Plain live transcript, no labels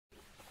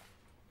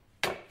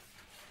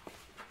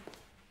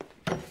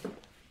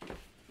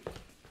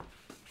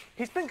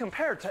He's been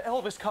compared to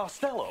Elvis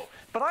Costello,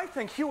 but I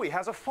think Huey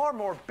has a far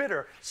more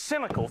bitter,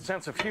 cynical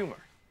sense of humor.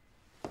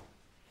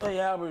 Hey,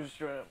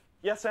 Halberstram.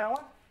 Yes,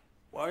 Alan?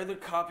 Why are there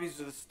copies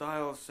of the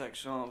style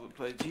section all over the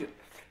place? You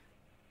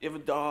have a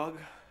dog?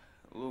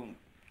 A little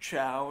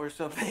chow or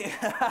something?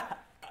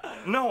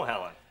 No,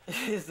 Alan.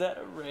 Is that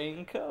a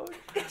raincoat?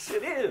 Yes,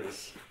 it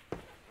is.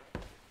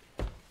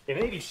 In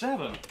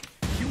 '87,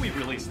 Huey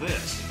released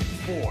this,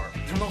 4,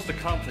 their most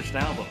accomplished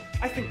album.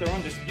 I think their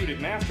undisputed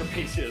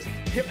masterpiece is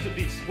Hip to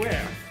Be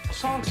Square. A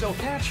song so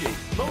catchy,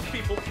 most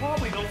people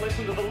probably don't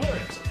listen to the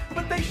lyrics.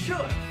 But they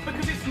should,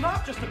 because it's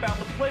not just about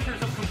the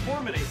pleasures of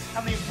conformity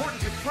and the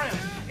importance of trends.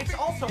 It's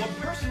also a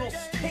personal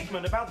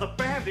statement about the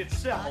band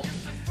itself.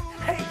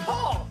 Hey,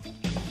 Paul!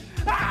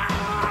 Ah!